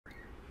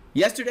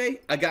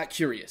Yesterday, I got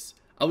curious.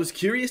 I was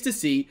curious to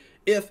see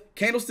if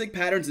candlestick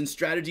patterns and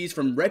strategies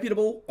from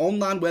reputable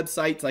online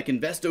websites like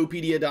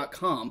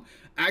Investopedia.com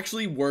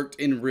actually worked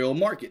in real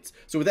markets.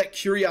 So with that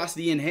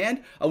curiosity in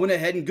hand, I went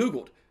ahead and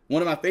Googled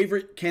one of my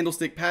favorite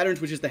candlestick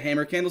patterns, which is the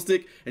hammer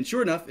candlestick. And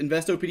sure enough,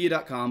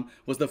 Investopedia.com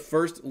was the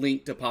first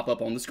link to pop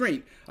up on the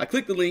screen. I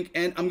clicked the link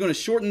and I'm going to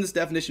shorten this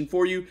definition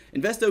for you.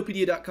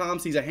 Investopedia.com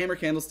sees a hammer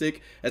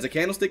candlestick as a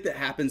candlestick that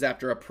happens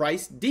after a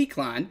price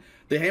decline.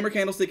 The hammer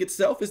candlestick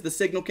itself is the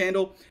signal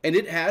candle, and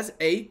it has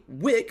a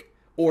wick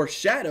or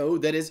shadow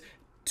that is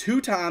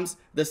 2 times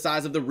the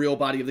size of the real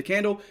body of the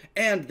candle,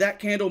 and that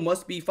candle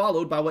must be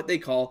followed by what they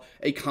call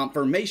a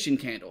confirmation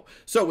candle.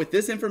 So with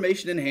this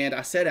information in hand,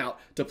 I set out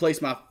to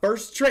place my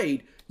first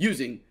trade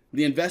using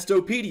the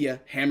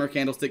Investopedia hammer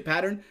candlestick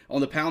pattern on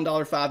the pound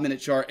dollar 5-minute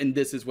chart, and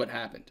this is what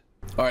happened.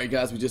 All right,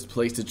 guys, we just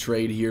placed a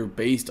trade here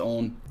based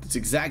on this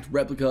exact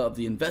replica of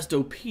the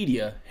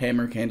Investopedia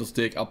hammer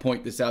candlestick. I'll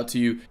point this out to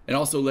you and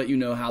also let you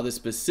know how this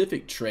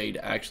specific trade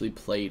actually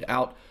played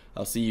out.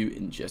 I'll see you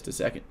in just a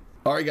second.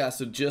 All right, guys,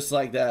 so just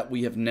like that,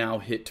 we have now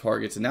hit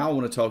targets. And now I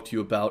want to talk to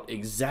you about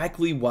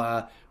exactly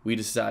why we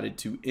decided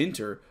to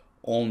enter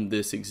on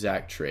this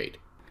exact trade.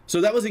 So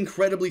that was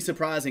incredibly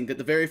surprising that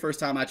the very first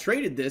time I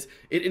traded this,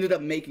 it ended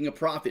up making a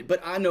profit. But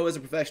I know as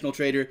a professional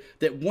trader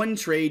that one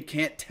trade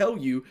can't tell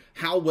you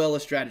how well a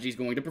strategy is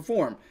going to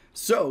perform.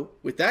 So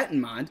with that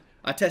in mind,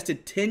 I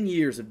tested 10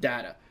 years of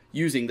data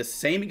using the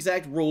same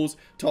exact rules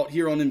taught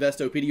here on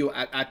Investopedia.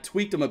 I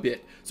tweaked them a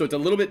bit, so it's a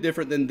little bit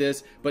different than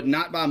this, but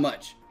not by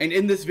much. And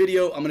in this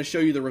video, I'm going to show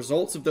you the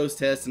results of those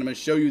tests, and I'm going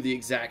to show you the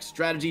exact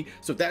strategy.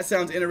 So if that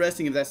sounds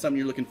interesting, if that's something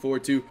you're looking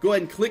forward to, go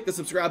ahead and click the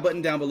subscribe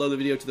button down below the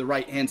video to the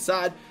right-hand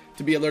side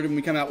to be alerted when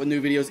we come out with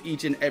new videos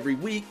each and every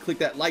week. Click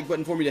that like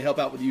button for me to help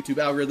out with the YouTube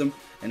algorithm,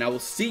 and I will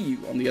see you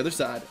on the other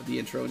side of the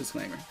intro and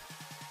disclaimer.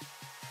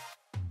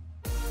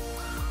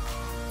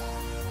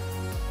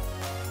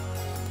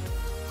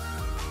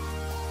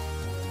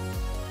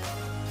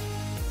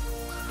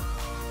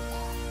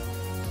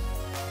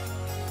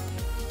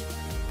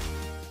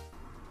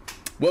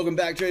 Welcome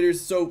back,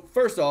 traders. So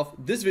first off,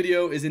 this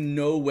video is in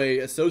no way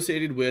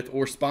associated with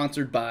or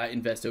sponsored by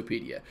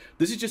Investopedia.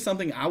 This is just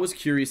something I was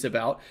curious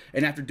about,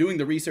 and after doing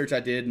the research I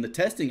did and the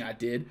testing I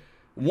did,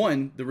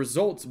 1, the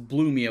results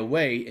blew me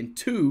away, and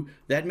 2,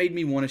 that made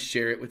me want to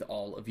share it with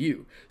all of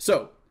you.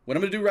 So what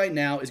I'm going to do right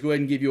now is go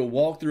ahead and give you a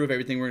walkthrough of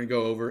everything we're going to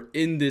go over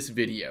in this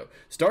video.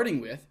 Starting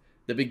with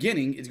the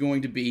beginning is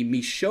going to be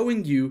me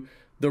showing you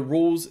the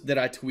rules that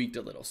I tweaked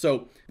a little.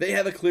 So they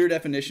have a clear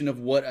definition of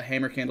what a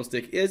hammer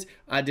candlestick is.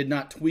 I did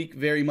not tweak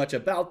very much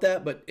about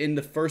that, but in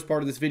the first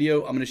part of this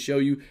video, I'm going to show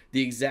you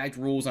the exact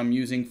rules I'm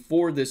using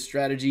for this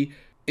strategy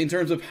in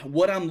terms of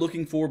what I'm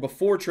looking for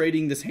before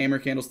trading this hammer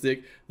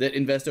candlestick that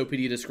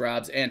Investopedia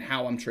describes, and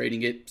how I'm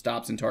trading it,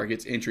 stops and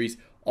targets, entries.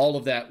 All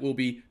of that will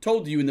be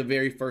told to you in the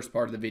very first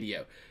part of the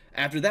video.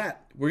 After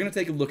that, we're going to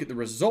take a look at the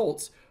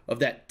results of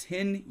that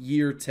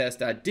 10-year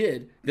test I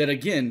did that,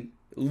 again,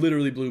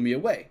 literally blew me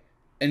away.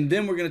 And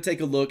then we're going to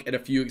take a look at a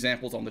few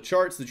examples on the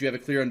charts so that you have a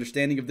clear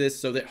understanding of this,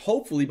 so that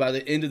hopefully by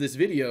the end of this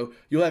video,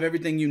 you'll have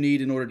everything you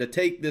need in order to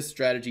take this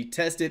strategy,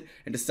 test it,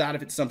 and decide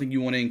if it's something you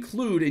want to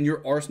include in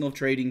your arsenal of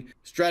trading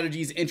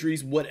strategies,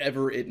 entries,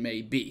 whatever it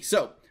may be.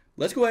 So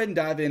let's go ahead and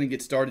dive in and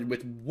get started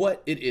with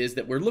what it is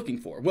that we're looking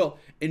for. Well,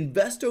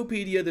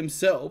 Investopedia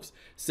themselves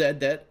said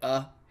that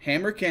a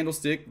hammer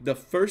candlestick, the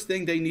first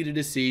thing they needed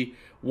to see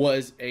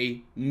was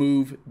a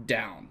move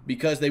down,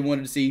 because they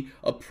wanted to see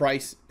a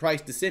price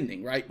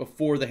descending right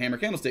before the hammer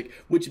candlestick,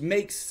 which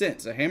makes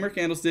sense. A hammer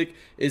candlestick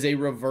is a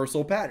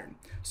reversal pattern.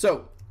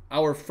 So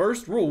our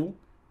first rule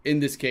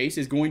in this case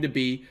is going to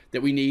be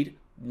that we need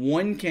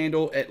one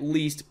candle at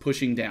least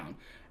pushing down.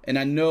 And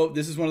I know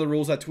this is one of the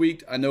rules I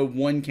tweaked. I know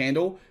one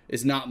candle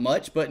is not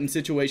much, but in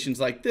situations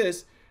like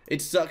this,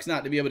 it sucks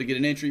not to be able to get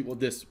an entry. Well,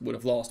 this would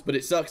have lost, but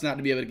it sucks not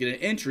to be able to get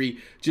an entry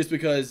just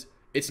because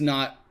it's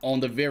not on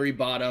the very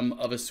bottom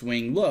of a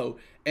swing low.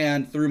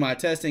 And through my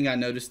testing, I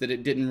noticed that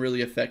it didn't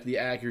really affect the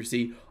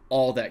accuracy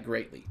all that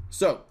greatly.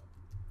 So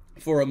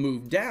for a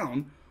move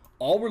down,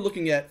 all we're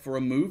looking at for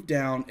a move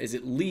down is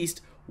at least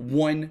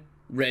one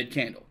red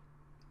candle.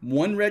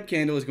 One red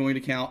candle is going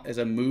to count as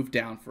a move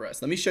down for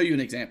us. Let me show you an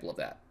example of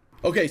that.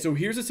 Okay, so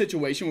here's a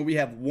situation where we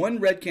have one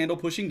red candle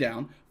pushing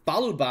down,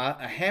 followed by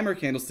a hammer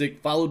candlestick,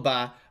 followed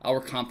by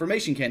our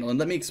confirmation candle. And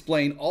let me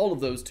explain all of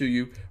those to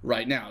you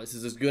right now. This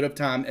is as good of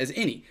time as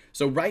any.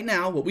 So right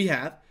now, what we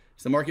have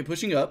is the market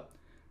pushing up,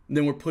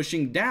 then we're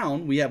pushing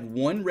down. We have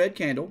one red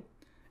candle,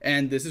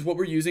 and this is what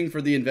we're using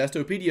for the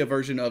Investopedia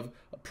version of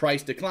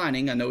price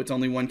declining. I know it's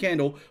only one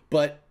candle,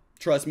 but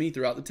trust me,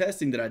 throughout the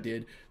testing that I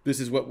did, this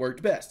is what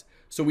worked best.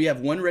 So we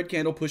have one red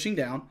candle pushing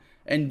down,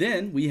 and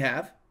then we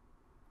have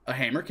a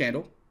hammer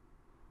candle,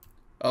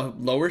 a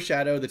lower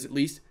shadow that's at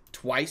least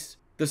twice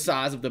the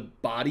size of the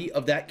body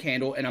of that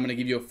candle, and I'm going to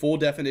give you a full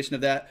definition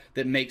of that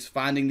makes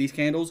finding these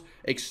candles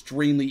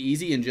extremely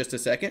easy in just a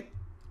second.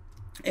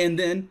 And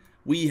then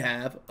we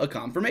have a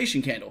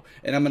confirmation candle.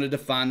 And I'm going to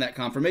define that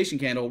confirmation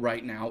candle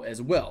right now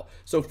as well.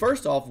 So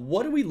first off,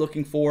 what are we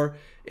looking for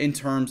in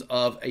terms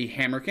of a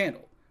hammer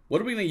candle?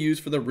 What are we going to use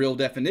for the real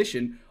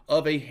definition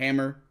of a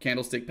hammer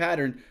candlestick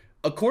pattern?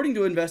 According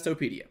to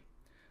Investopedia,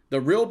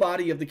 the real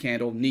body of the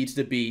candle needs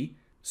to be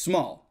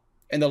small,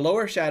 and the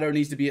lower shadow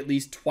needs to be at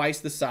least twice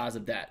the size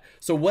of that.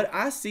 So what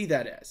I see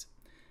that as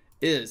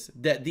is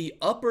that the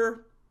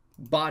upper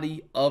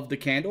body of the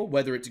candle,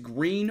 whether it's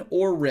green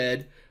or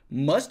red,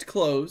 must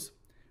close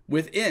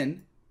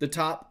within the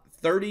top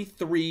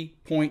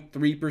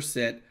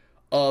 33.3%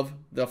 of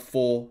the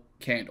full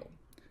candle.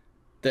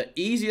 The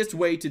easiest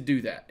way to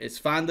do that is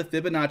find the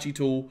Fibonacci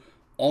tool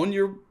on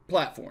your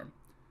platform.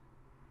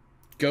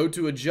 Go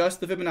to adjust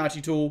the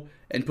Fibonacci tool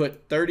and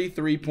put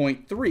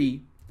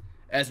 33.3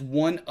 as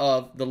one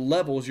of the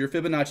levels your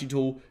Fibonacci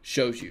tool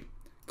shows you.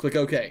 Click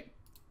OK.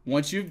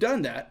 Once you've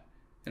done that,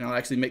 and I'll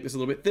actually make this a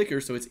little bit thicker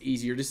so it's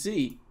easier to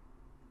see.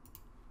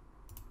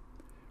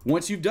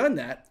 Once you've done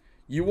that,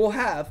 you will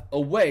have a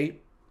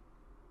way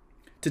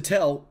to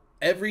tell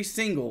every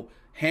single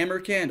hammer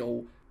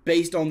candle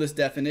based on this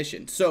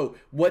definition. So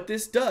what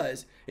this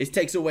does is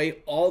takes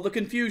away all the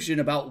confusion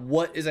about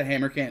what is a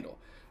hammer candle.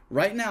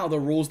 Right now, the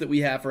rules that we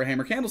have for a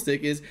hammer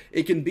candlestick is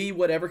it can be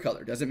whatever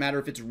color. Doesn't matter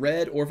if it's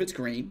red or if it's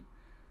green.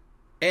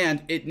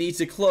 And it needs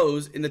to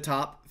close in the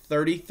top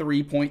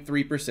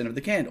 33.3% of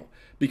the candle,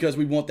 because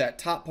we want that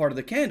top part of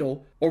the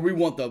candle, or we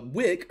want the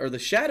wick or the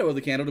shadow of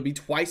the candle to be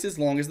twice as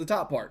long as the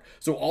top part.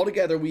 So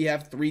altogether we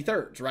have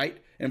 3/3, right?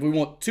 And if we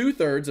want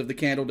 2/3 of the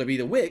candle to be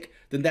the wick,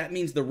 then that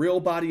means the real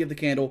body of the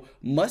candle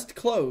must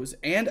close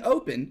and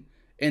open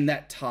in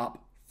that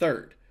top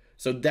third.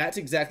 So that's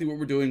exactly what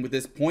we're doing with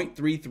this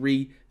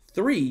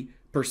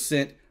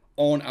 0.333%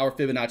 on our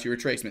Fibonacci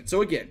retracement.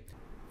 So again,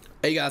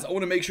 hey guys, I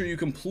want to make sure you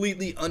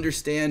completely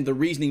understand the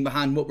reasoning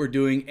behind what we're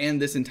doing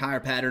and this entire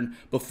pattern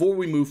before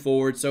we move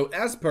forward. So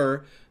as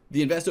per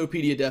the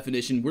Investopedia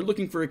definition, we're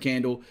looking for a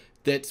candle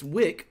that's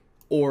wick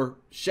or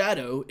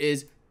shadow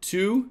is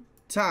 2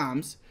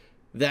 times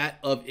that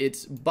of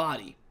its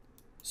body.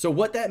 So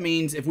what that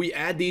means, if we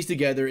add these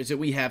together, is that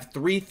we have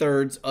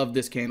 3/3 of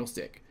this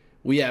candlestick.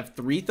 We have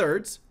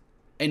 3/3,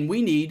 and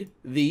we need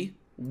the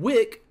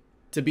wick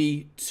to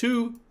be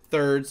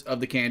 2/3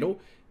 of the candle,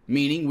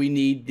 meaning we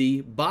need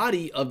the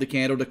body of the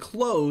candle to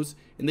close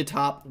in the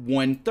top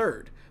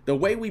 1/3. The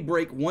way we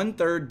break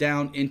 1/3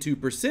 down into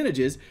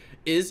percentages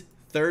is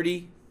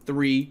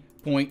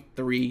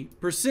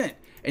 33.3%.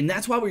 And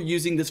that's why we're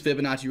using this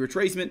Fibonacci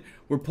retracement.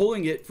 We're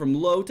pulling it from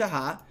low to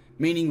high,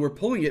 meaning we're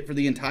pulling it for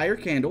the entire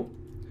candle,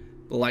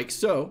 like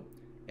so.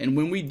 And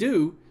when we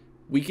do,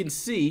 we can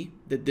see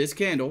that this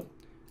candle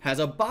has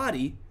a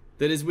body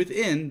that is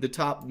within the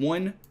top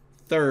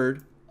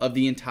 1/3 of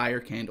the entire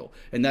candle.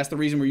 And that's the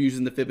reason we're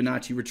using the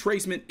Fibonacci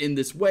retracement in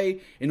this way,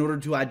 in order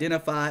to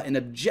identify and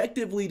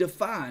objectively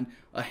define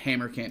a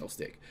hammer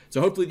candlestick.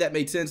 So hopefully that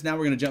made sense. Now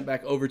we're going to jump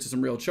back over to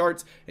some real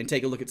charts and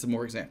take a look at some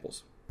more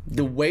examples.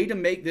 The way to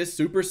make this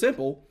super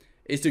simple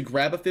is to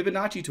grab a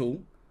Fibonacci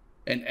tool,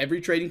 and every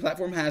trading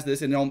platform has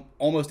this, and on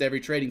almost every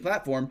trading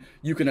platform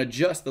you can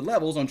adjust the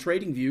levels. On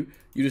TradingView,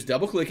 you just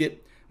double click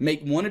it,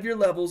 make one of your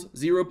levels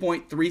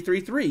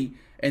 0.333,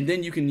 and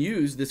then you can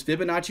use this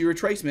Fibonacci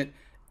retracement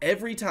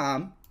every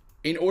time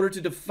in order to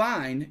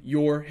define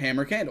your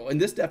hammer candle. And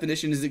this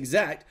definition is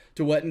exact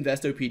to what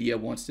Investopedia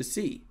wants to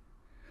see.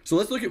 So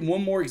let's look at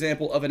one more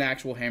example of an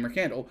actual hammer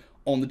candle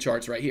on the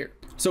charts right here.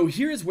 So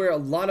here is where a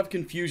lot of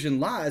confusion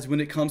lies when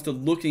it comes to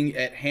looking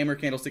at hammer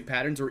candlestick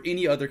patterns or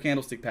any other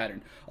candlestick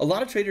pattern. A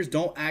lot of traders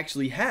don't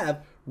actually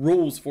have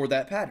rules for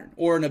that pattern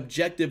or an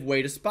objective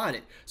way to spot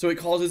it. So it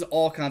causes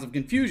all kinds of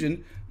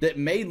confusion that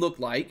may look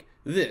like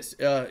this.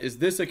 Is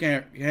this a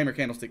hammer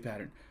candlestick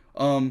pattern?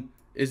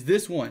 Is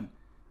this one?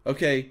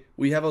 Okay,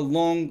 we have a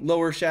long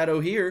lower shadow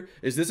here.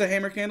 Is this a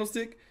hammer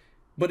candlestick?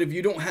 But if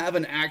you don't have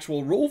an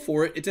actual rule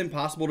for it, it's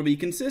impossible to be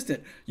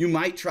consistent. You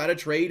might try to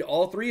trade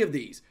all 3 of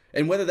these,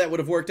 and whether that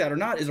would have worked out or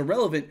not is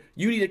irrelevant.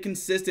 You need a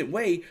consistent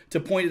way to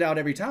point it out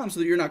every time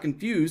so that you're not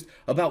confused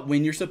about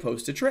when you're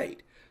supposed to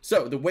trade.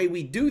 So the way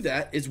we do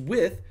that is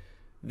with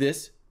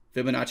this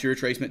Fibonacci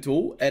retracement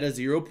tool at a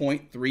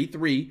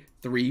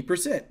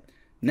 0.333%.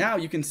 Now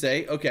you can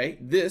say, okay,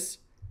 this,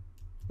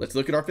 let's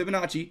look at our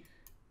Fibonacci,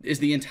 is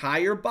the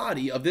entire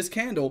body of this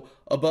candle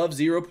above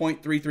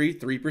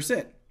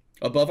 0.333%,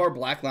 above our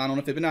black line on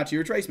a Fibonacci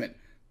retracement.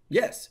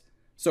 Yes.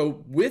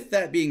 So with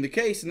that being the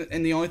case,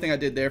 and the only thing I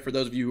did there for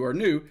those of you who are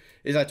new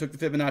is I took the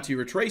Fibonacci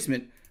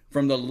retracement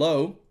from the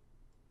low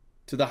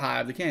to the high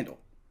of the candle.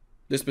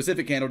 This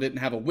specific candle didn't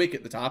have a wick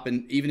at the top,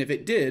 and even if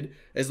it did,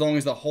 as long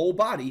as the whole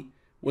body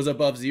was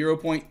above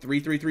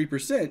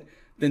 0.333%,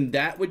 then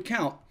that would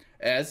count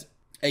as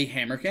a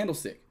hammer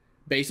candlestick,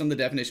 based on the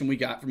definition we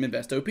got from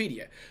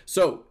Investopedia.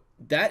 So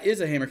that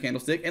is a hammer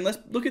candlestick. And let's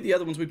look at the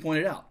other ones we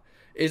pointed out.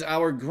 Is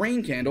our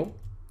green candle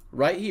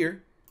right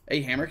here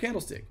a hammer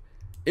candlestick?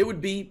 It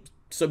would be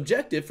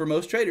subjective for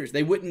most traders.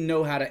 They wouldn't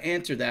know how to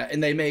answer that,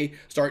 and they may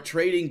start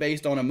trading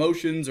based on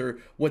emotions or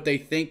what they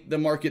think the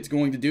market's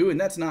going to do, and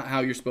that's not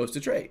how you're supposed to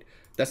trade.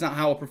 That's not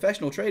how a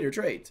professional trader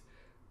trades.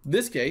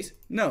 This case,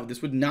 no,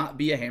 this would not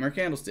be a hammer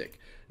candlestick.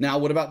 Now,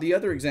 what about the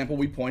other example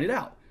we pointed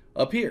out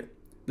up here?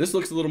 This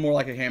looks a little more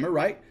like a hammer,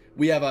 right?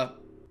 We have a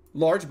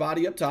large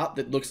body up top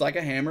that looks like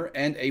a hammer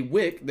and a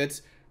wick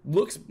that's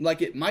looks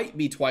like it might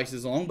be twice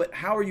as long, but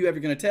how are you ever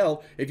going to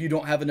tell if you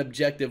don't have an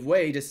objective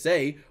way to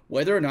say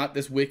whether or not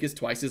this wick is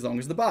twice as long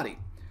as the body?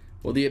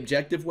 Well, the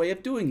objective way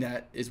of doing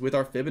that is with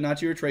our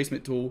Fibonacci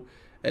retracement tool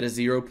at a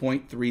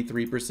 0.33%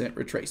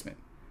 retracement.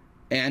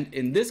 And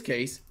in this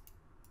case,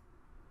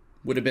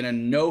 would have been a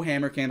no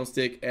hammer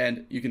candlestick,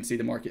 and you can see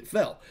the market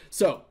fell.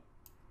 So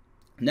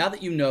now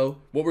that you know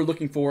what we're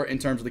looking for in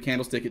terms of the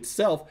candlestick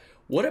itself,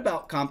 what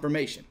about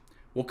confirmation?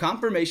 Well,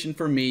 confirmation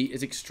for me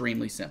is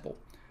extremely simple.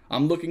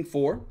 I'm looking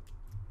for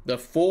the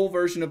full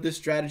version of this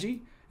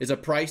strategy is a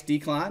price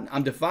decline.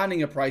 I'm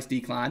defining a price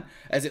decline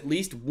as at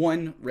least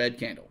one red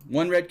candle.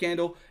 One red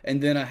candle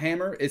and then a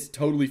hammer is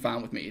totally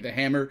fine with me. The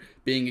hammer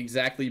being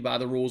exactly by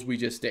the rules we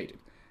just stated.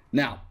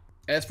 Now,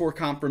 as for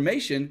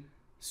confirmation,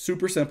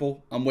 super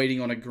simple. I'm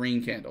waiting on a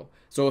green candle.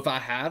 So if I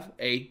have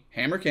a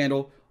hammer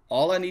candle,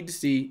 all I need to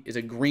see is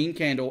a green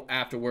candle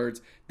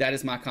afterwards. That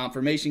is my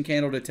confirmation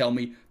candle to tell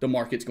me the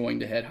market's going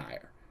to head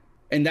higher.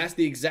 And that's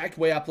the exact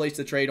way I placed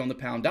the trade on the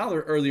pound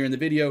dollar earlier in the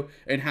video,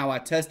 and how I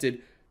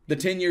tested the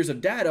 10 years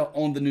of data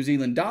on the New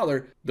Zealand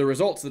dollar, the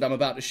results that I'm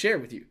about to share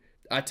with you.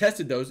 I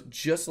tested those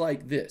just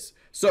like this.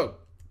 So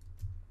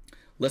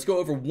let's go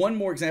over one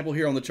more example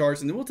here on the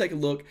charts, and then we'll take a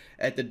look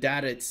at the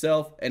data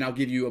itself, and I'll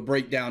give you a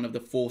breakdown of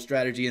the full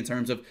strategy in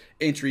terms of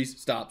entries,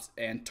 stops,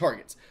 and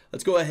targets.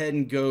 Let's go ahead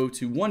and go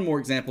to one more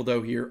example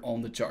though here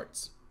on the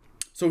charts.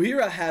 So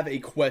here I have a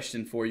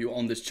question for you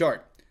on this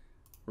chart.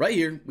 Right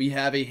here, we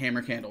have a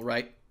hammer candle,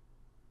 right?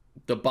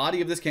 The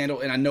body of this candle,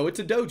 and I know it's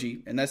a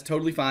doji, and that's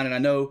totally fine, and I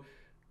know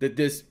that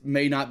this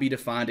may not be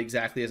defined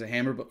exactly as a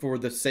hammer, but for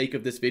the sake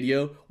of this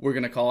video, we're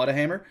going to call it a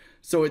hammer.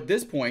 So at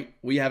this point,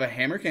 we have a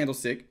hammer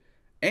candlestick,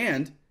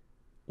 and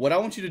what I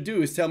want you to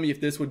do is tell me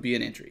if this would be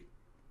an entry.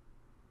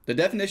 The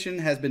definition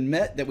has been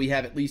met that we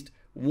have at least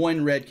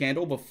one red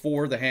candle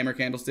before the hammer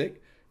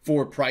candlestick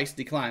for price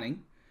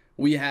declining.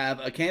 We have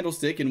a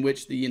candlestick in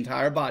which the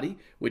entire body,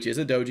 which is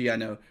a doji, I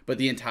know, but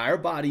the entire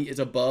body is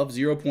above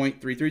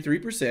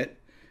 0.333%.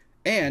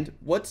 And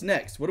what's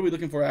next? What are we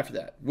looking for after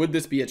that? Would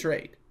this be a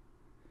trade?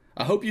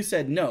 I hope you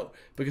said no,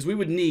 because we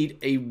would need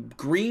a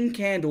green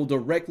candle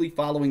directly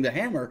following the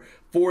hammer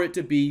for it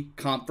to be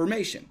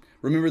confirmation.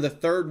 Remember, the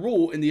third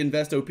rule in the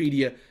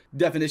Investopedia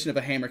definition of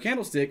a hammer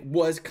candlestick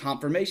was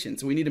confirmation.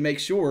 So we need to make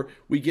sure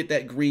we get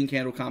that green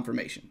candle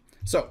confirmation.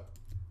 So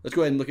let's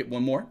go ahead and look at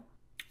one more.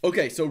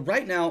 Okay, so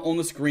right now on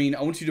the screen,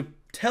 I want you to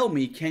tell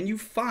me, can you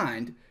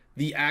find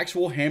the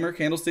actual hammer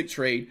candlestick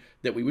trade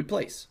that we would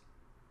place?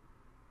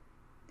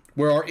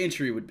 Where our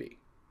entry would be,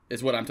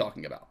 is what I'm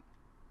talking about.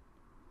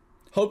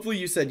 Hopefully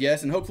you said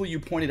yes, and hopefully you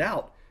pointed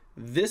out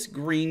this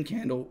green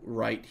candle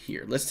right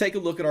here. Let's take a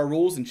look at our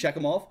rules and check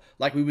them off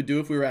like we would do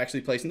if we were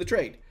actually placing the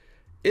trade.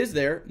 Is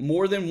there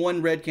more than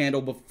one red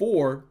candle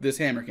before this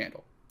hammer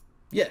candle?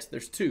 Yes,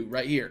 there's two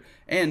right here.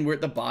 And we're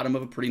at the bottom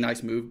of a pretty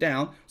nice move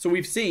down. So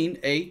we've seen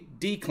a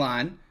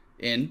decline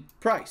in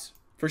price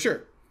for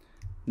sure.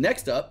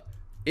 Next up,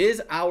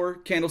 is our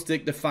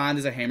candlestick defined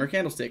as a hammer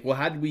candlestick? Well,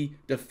 how did we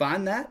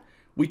define that?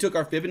 We took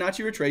our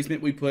Fibonacci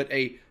retracement. We put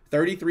a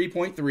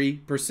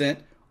 33.3%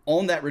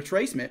 on that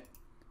retracement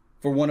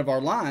for one of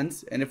our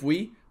lines. And if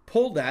we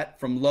pull that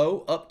from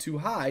low up to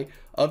high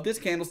of this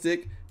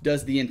candlestick,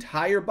 does the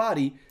entire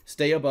body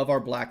stay above our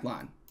black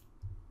line?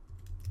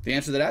 The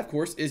answer to that, of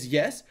course, is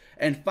yes.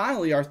 And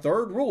finally, our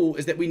third rule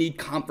is that we need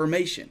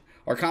confirmation.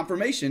 Our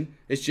confirmation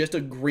is just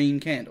a green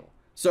candle.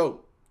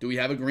 So, do we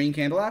have a green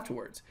candle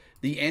afterwards?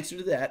 The answer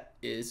to that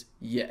is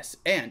yes.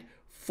 And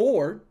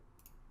for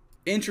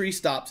entry,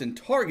 stops, and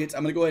targets,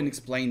 I'm going to go ahead and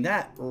explain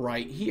that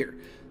right here.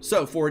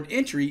 So, for an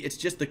entry, it's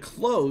just the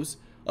close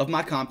of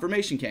my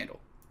confirmation candle.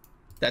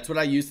 That's what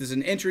I used as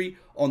an entry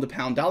on the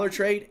pound dollar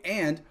trade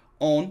and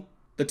on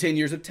the 10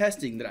 years of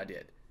testing that I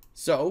did.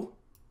 So,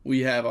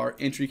 we have our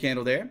entry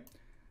candle there.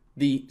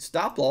 The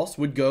stop loss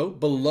would go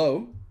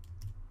below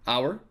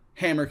our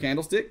hammer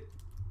candlestick.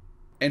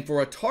 And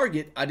for a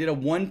target, I did a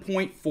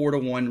 1.4 to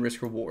 1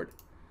 risk reward.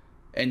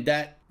 And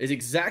that is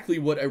exactly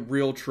what a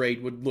real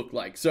trade would look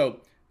like.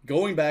 So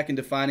going back and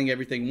defining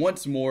everything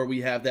once more,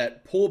 we have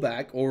that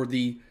pullback or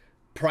the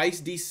price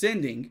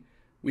descending.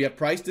 We have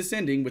price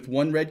descending with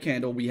one red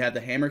candle. We have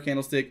the hammer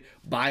candlestick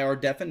by our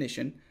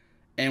definition.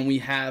 And we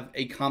have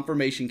a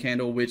confirmation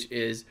candle, which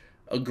is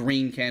a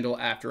green candle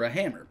after a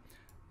hammer.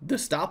 The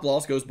stop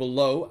loss goes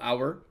below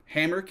our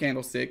hammer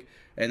candlestick,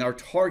 and our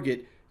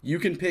target, you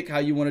can pick how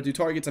you want to do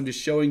targets. I'm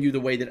just showing you the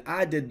way that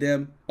I did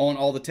them on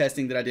all the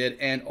testing that I did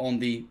and on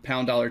the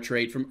pound dollar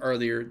trade from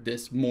earlier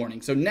this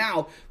morning. So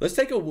now let's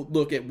take a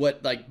look at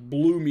what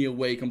blew me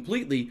away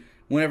completely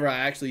whenever I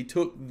actually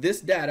took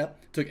this data,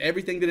 took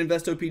everything that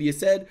Investopedia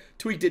said,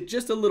 tweaked it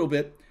just a little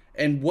bit,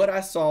 and what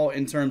I saw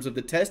in terms of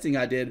the testing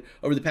I did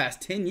over the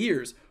past 10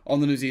 years on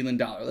the New Zealand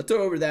dollar. Let's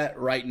go over that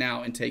right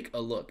now and take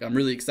a look. I'm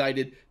really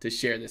excited to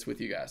share this with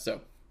you guys.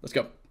 So let's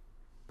go.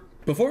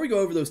 Before we go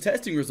over those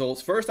testing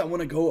results, first I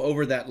want to go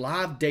over that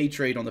live day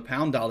trade on the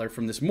pound dollar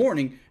from this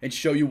morning and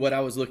show you what I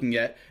was looking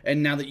at.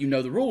 And now that you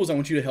know the rules, I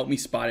want you to help me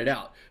spot it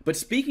out. But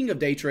speaking of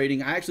day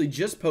trading, I actually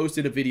just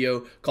posted a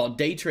video called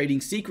Day Trading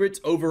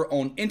Secrets over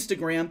on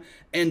Instagram.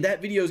 And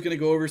that video is going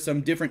to go over some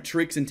different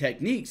tricks and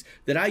techniques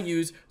that I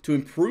use to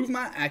improve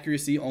my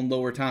accuracy on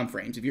lower time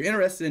frames. If you're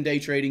interested in day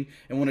trading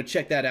and want to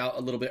check that out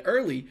a little bit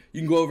early, you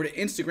can go over to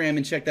Instagram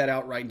and check that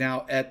out right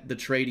now at the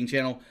trading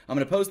channel. I'm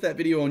going to post that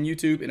video on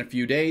YouTube in a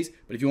few days.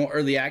 But if you want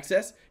early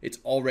access, it's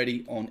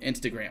already on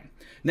Instagram.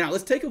 Now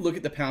let's take a look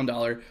at the pound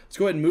dollar. Let's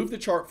go ahead and move the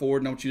chart forward,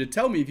 and I want you to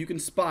tell me if you can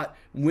spot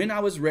when I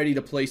was ready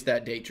to place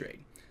that day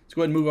trade. Let's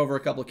go ahead and move over a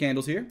couple of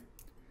candles here.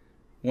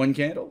 One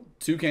candle,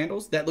 two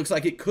candles. That looks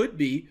like it could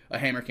be a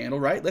hammer candle,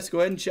 right? Let's go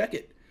ahead and check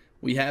it.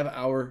 We have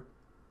our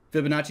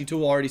Fibonacci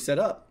tool already set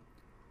up.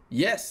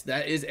 Yes,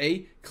 that is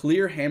a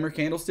clear hammer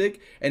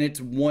candlestick, and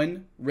it's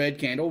one red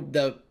candle.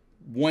 The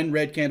one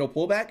red candle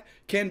pullback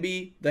can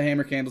be the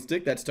hammer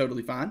candlestick. That's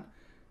totally fine.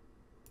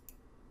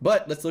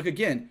 But let's look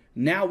again.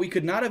 Now we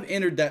could not have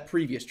entered that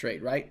previous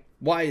trade, right?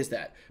 Why is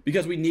that?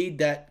 Because we need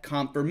that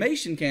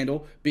confirmation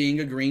candle being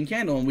a green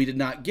candle, and we did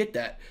not get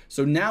that.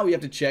 So now we have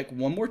to check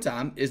one more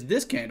time. Is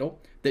this candle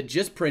that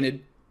just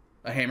printed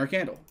a hammer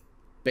candle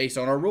based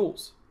on our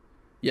rules?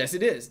 Yes,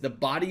 it is. The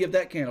body of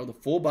that candle, the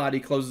full body,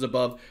 closes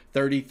above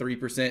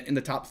 33% in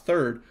the top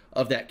third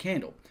of that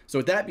candle. So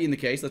with that being the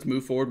case, let's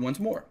move forward once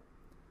more.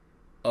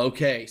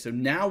 Okay, so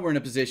now we're in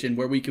a position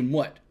where we can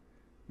what?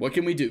 What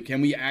can we do?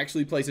 Can we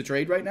actually place a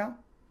trade right now?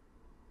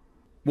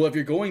 Well, if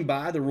you're going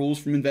by the rules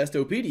from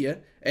Investopedia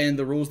and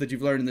the rules that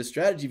you've learned in this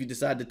strategy, if you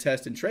decide to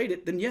test and trade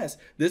it, then yes,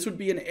 this would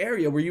be an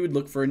area where you would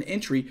look for an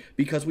entry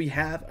because we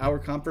have our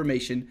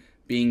confirmation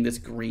being this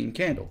green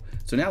candle.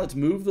 So now let's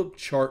move the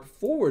chart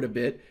forward a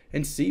bit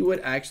and see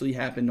what actually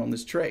happened on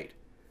this trade.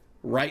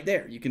 Right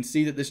there, you can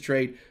see that this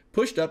trade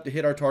pushed up to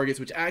hit our targets,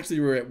 which actually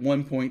were at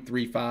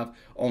 1.35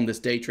 on this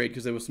day trade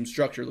because there was some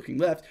structure looking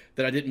left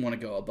that I didn't want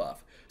to go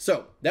above.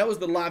 So that was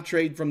the live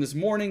trade from this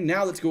morning.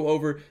 Now let's go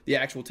over the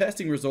actual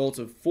testing results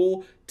of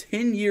full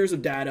 10 years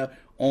of data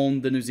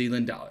on the New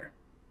Zealand dollar.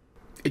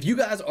 If you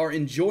guys are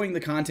enjoying the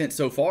content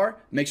so far,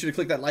 make sure to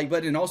click that like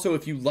button. And also,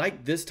 if you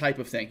like this type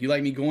of thing, you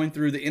like me going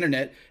through the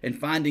internet and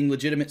finding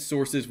legitimate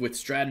sources with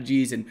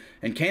strategies and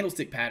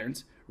candlestick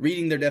patterns,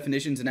 reading their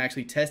definitions and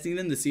actually testing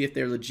them to see if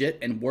they're legit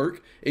and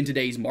work in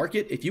today's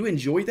market. If you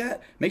enjoy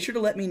that, make sure to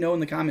let me know in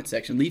the comment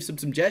section. Leave some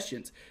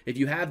suggestions if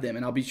you have them,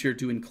 and I'll be sure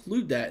to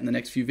include that in the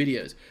next few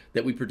videos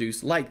that we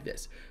produce like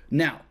this.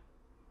 Now,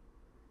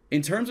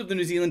 in terms of the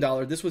New Zealand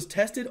dollar, this was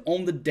tested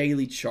on the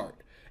daily chart.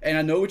 And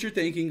I know what you're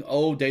thinking,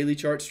 oh, daily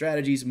chart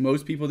strategies.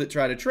 Most people that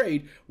try to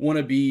trade want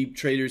to be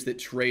traders that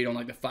trade on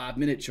like the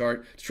 5-minute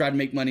chart to try to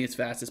make money as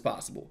fast as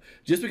possible.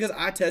 Just because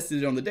I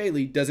tested it on the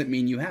daily doesn't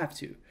mean you have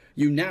to.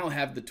 You now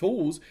have the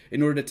tools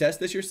in order to test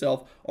this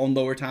yourself on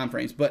lower time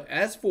frames. But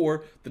as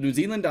for the New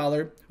Zealand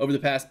dollar over the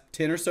past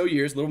 10 or so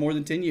years, a little more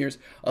than 10 years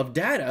of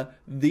data,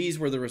 these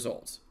were the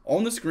results.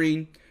 On the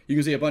screen, you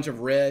can see a bunch of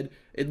red.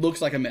 It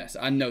looks like a mess.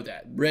 I know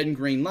that. Red and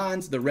green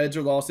lines, the reds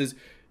are losses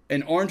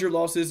and orange are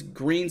losses.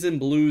 Greens and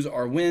blues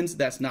are wins.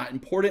 That's not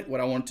important. What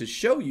I want to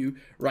show you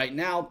right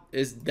now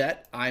is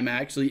that I'm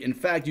actually, in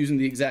fact, using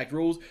the exact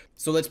rules.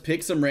 So let's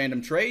pick some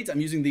random trades. I'm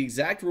using the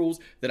exact rules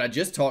that I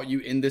just taught you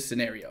in this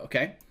scenario,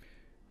 okay?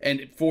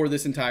 And for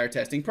this entire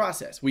testing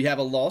process, we have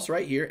a loss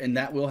right here, and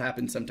that will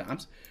happen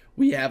sometimes.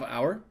 We have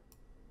our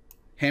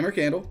hammer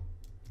candle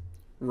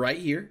right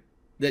here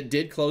that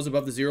did close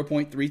above the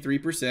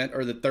 0.33%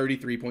 or the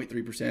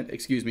 33.3%.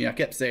 Excuse me, I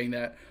kept saying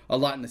that a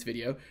lot in this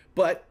video.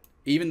 But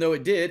even though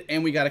it did,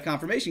 and we got a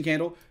confirmation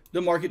candle,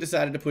 the market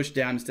decided to push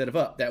down instead of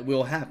up. That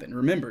will happen.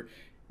 Remember,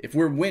 if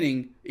we're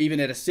winning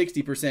even at a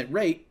 60%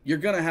 rate, you're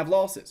going to have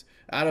losses.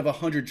 Out of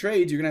 100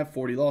 trades, you're going to have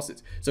 40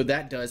 losses. So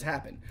that does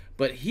happen.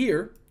 But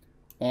here,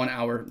 on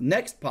our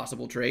next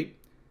possible trade,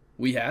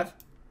 we have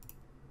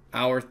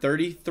our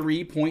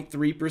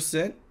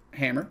 33.3%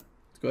 hammer.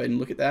 Let's go ahead and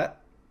look at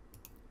that.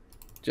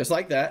 Just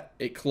like that,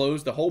 it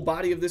closed. The whole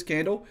body of this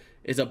candle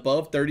is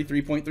above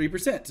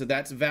 33.3%. So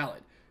that's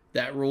valid.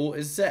 That rule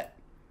is set.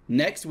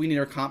 Next, we need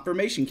our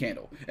confirmation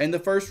candle. And the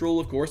first rule,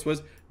 of course,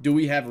 was do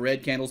we have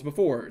red candles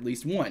before? At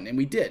least one, and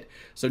we did.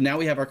 So now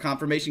we have our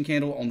confirmation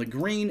candle on the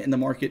green, and the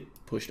market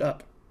pushed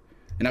up.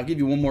 And I'll give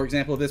you one more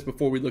example of this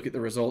before we look at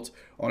the results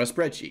on a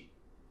spreadsheet.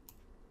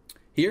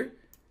 Here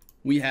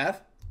we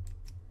have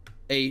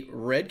a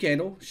red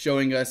candle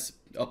showing us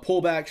a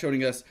pullback,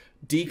 showing us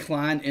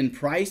decline in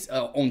price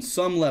on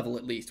some level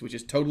at least, which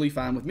is totally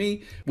fine with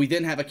me. We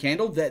then have a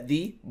candle that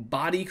the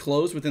body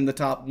closed within the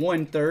top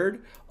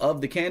 1/3 of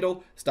the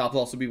candle. Stop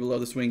loss will be below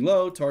the swing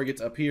low.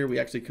 Targets up here. We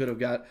actually could have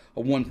got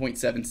a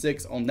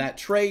 1.76 on that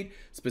trade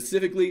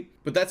specifically,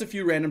 but that's a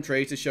few random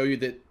trades to show you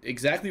that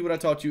exactly what I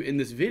taught you in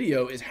this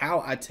video is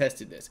how I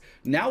tested this.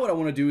 Now what I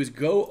want to do is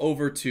go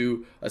over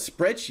to a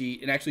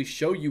spreadsheet and actually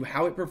show you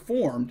how it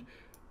performed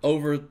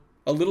over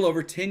a little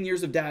over 10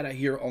 years of data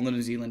here on the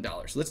New Zealand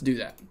dollar. So let's do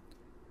that.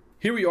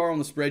 here we are on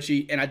the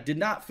spreadsheet, and I did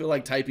not feel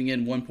like typing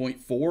in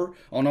 1.4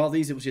 on all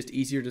these. It was just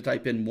easier to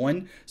type in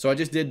 1. So I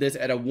just did this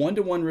at a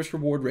 1-to-1 risk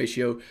reward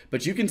ratio,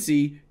 but you can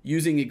see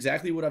using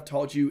exactly what I've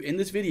taught you in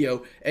this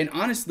video, and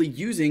honestly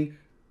using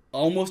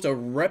almost a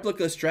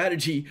replica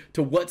strategy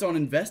to what's on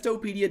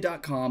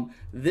Investopedia.com,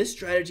 this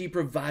strategy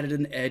provided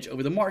an edge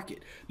over the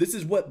market. This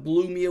is what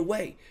blew me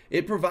away.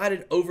 It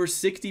provided over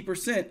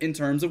 60% in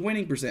terms of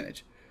winning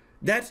percentage.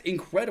 That's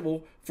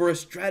incredible for a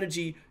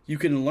strategy you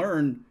can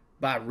learn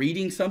by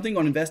reading something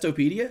on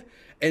Investopedia.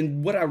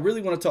 And what I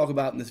really want to talk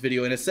about in this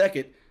video in a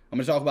second, I'm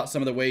going to talk about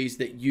some of the ways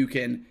that you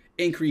can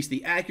increase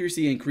the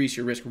accuracy, increase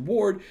your risk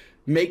reward,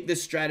 make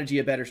this strategy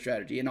a better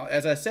strategy. And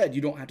as I said,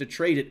 you don't have to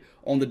trade it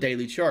on the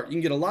daily chart. You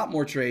can get a lot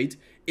more trades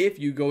if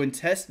you go and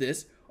test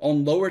this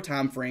on lower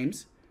time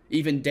frames,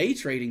 even day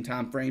trading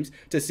time frames,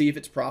 to see if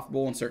it's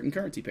profitable on certain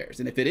currency pairs.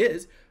 And if it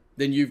is,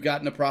 then you've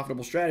gotten a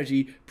profitable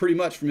strategy pretty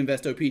much from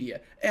Investopedia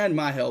and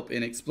my help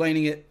in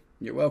explaining it.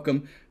 You're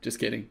welcome. Just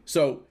kidding.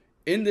 So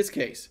in this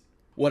case,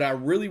 what I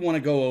really want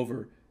to go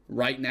over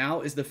right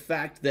now is the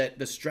fact that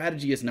the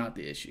strategy is not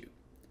the issue.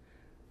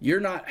 You're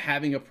not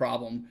having a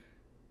problem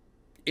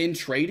in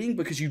trading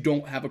because you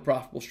don't have a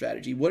profitable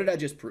strategy. What did I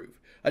just prove?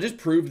 I just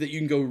proved that you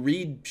can go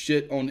read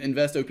shit on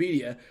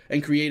Investopedia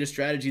and create a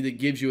strategy that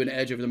gives you an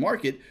edge over the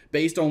market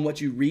based on what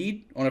you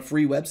read on a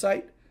free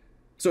website.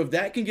 So if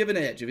that can give an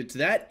edge, if it's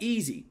that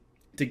easy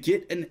to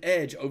get an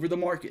edge over the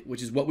market,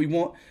 which is what we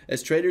want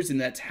as traders, and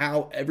that's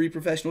how every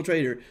professional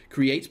trader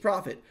creates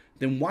profit,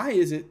 then why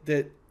is it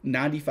that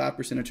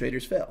 95% of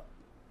traders fail?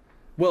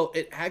 Well,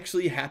 it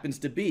actually happens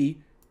to be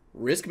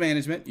risk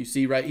management. You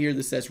see right here,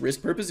 this says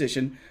risk per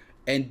position,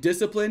 and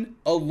discipline,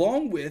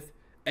 along with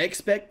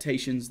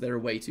expectations that are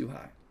way too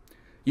high.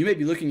 You may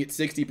be looking at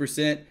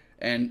 60%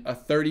 and a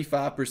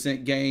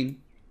 35%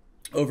 gain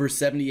over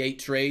 78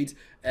 trades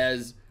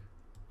as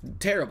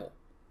terrible.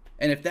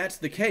 And if that's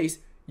the case,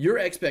 your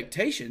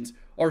expectations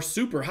are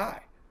super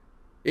high.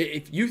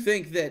 If you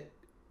think that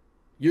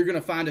you're going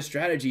to find a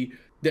strategy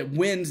that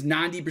wins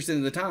 90%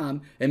 of the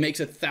time and makes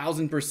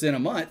 1,000% a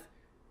month,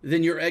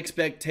 then your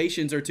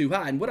expectations are too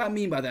high. And what I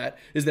mean by that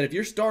is that if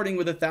you're starting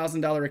with a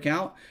 $1,000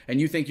 account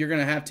and you think you're going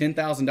to have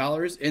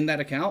 $10,000 in that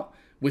account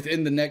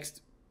within the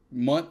next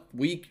month,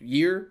 week,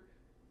 year,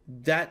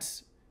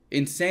 that's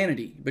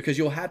insanity, because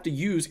you'll have to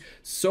use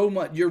so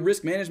much. Your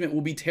risk management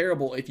will be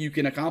terrible if you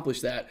can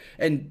accomplish that,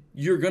 and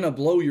you're going to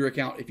blow your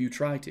account if you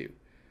try to.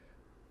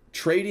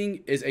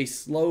 Trading is a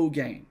slow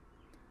game.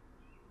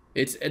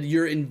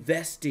 You're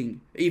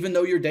investing. Even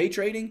though you're day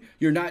trading,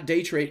 you're not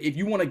day trading. If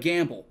you want to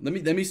gamble, let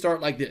me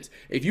start like this.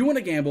 If you want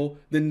to gamble,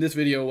 then this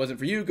video wasn't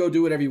for you. Go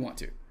do whatever you want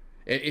to.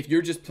 If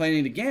you're just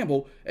planning to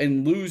gamble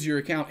and lose your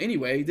account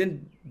anyway,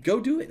 then go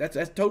do it. That's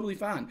totally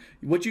fine.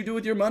 What you do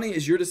with your money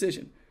is your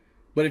decision.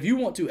 But if you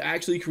want to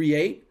actually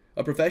create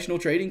a professional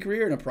trading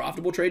career and a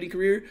profitable trading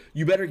career,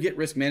 you better get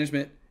risk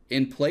management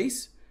in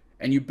place.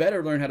 And you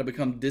better learn how to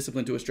become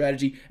disciplined to a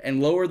strategy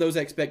and lower those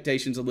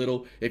expectations a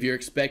little if you're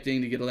expecting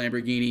to get a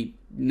Lamborghini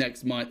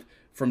next month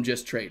from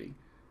just trading.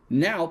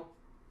 Now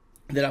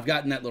that I've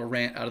gotten that little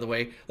rant out of the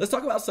way, let's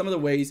talk about some of the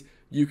ways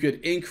you could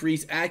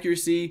increase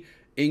accuracy,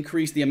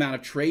 increase the amount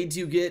of trades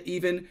you get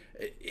even.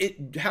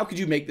 How could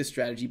you make this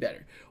strategy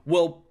better?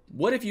 Well,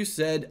 what if you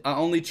said, I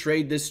only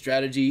trade this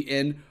strategy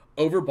in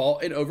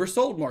overbought and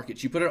oversold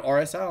markets? You put an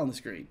RSI on the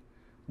screen.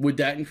 Would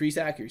that increase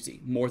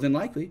accuracy? More than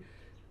likely.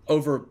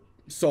 Oversold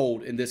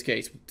in this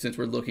case, since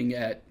we're looking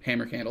at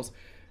hammer candles.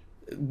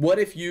 What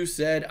if you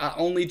said, I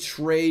only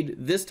trade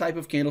this type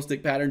of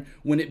candlestick pattern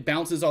when it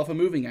bounces off a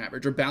moving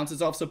average or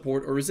bounces off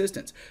support or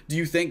resistance? Do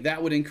you think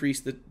that would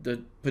increase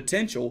the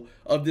potential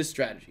of this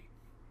strategy?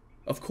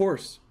 Of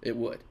course it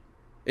would.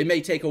 It may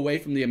take away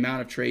from the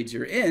amount of trades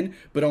you're in,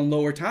 but on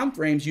lower time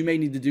frames, you may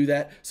need to do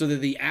that so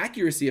that the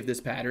accuracy of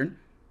this pattern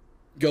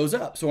goes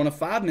up. So on a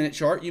 5-minute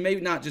chart, you may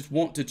not just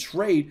want to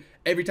trade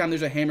every time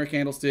there's a hammer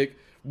candlestick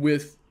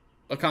with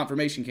a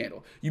confirmation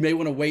candle. You may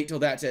want to wait till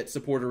that's at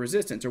support or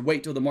resistance, or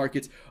wait till the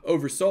market's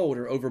oversold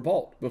or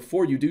overbought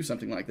before you do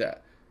something like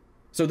that.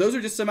 So those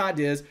are just some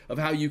ideas of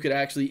how you could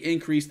actually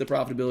increase the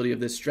profitability of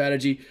this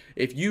strategy.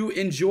 If you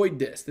enjoyed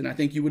this, then I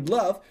think you would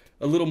love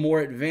a little more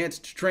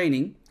advanced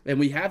training, and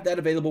we have that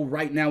available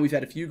right now. We've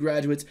had a few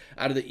graduates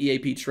out of the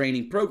EAP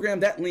Training Program.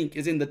 That link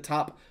is in the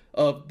top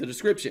of the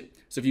description.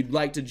 So if you'd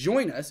like to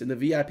join us in the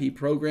VIP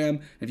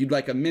program, if you'd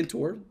like a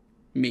mentor,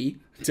 me,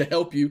 to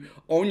help you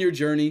on your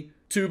journey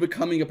to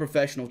becoming a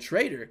professional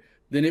trader,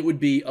 then it would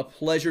be a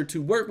pleasure to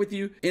work with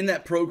you. In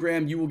that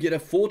program, you will get a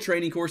full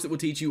training course that will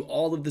teach you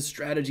all of the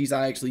strategies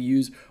I actually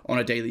use on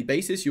a daily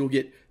basis. You'll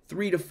get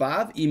 3 to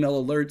 5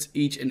 email alerts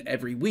each and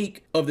every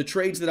week of the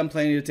trades that I'm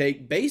planning to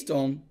take based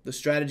on the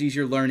strategies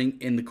you're learning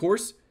in the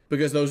course,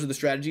 because those are the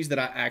strategies that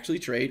I actually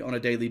trade on a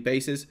daily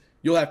basis.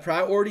 You'll have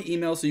priority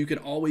emails so you can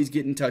always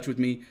get in touch with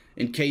me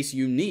in case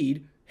you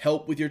need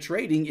help with your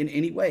trading in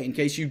any way. In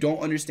case you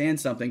don't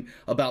understand something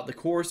about the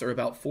course or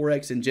about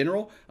Forex in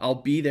general, I'll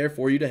be there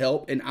for you to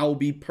help, and I will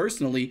be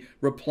personally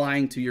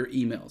replying to your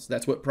emails.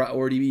 That's what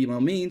priority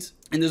email means.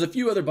 And there's a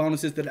few other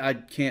bonuses that I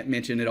can't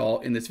mention at all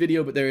in this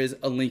video, but there is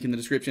a link in the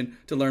description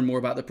to learn more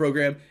about the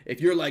program.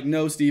 If you're like,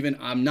 no, Steven,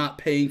 I'm not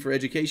paying for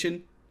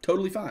education,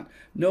 totally fine.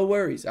 No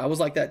worries. I was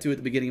like that too at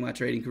the beginning of my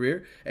trading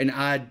career, and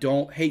I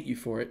don't hate you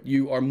for it.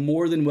 You are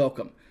more than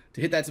welcome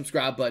to hit that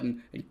subscribe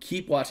button and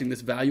keep watching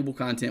this valuable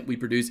content we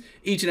produce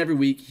each and every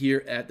week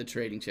here at the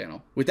Trading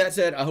Channel. With that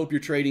said, I hope you're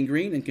trading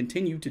green and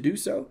continue to do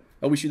so.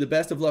 I wish you the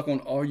best of luck on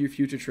all your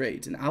future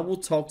trades, and I will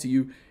talk to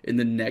you in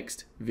the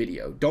next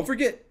video. Don't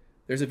forget,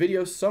 there's a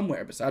video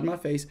somewhere beside my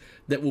face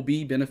that will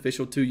be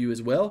beneficial to you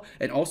as well,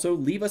 and also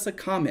leave us a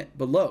comment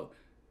below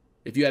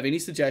if you have any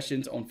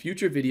suggestions on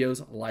future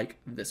videos like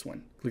this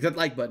one. Click that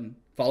like button,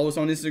 follow us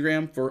on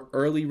Instagram for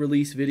early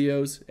release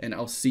videos, and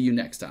I'll see you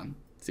next time.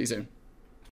 See you soon.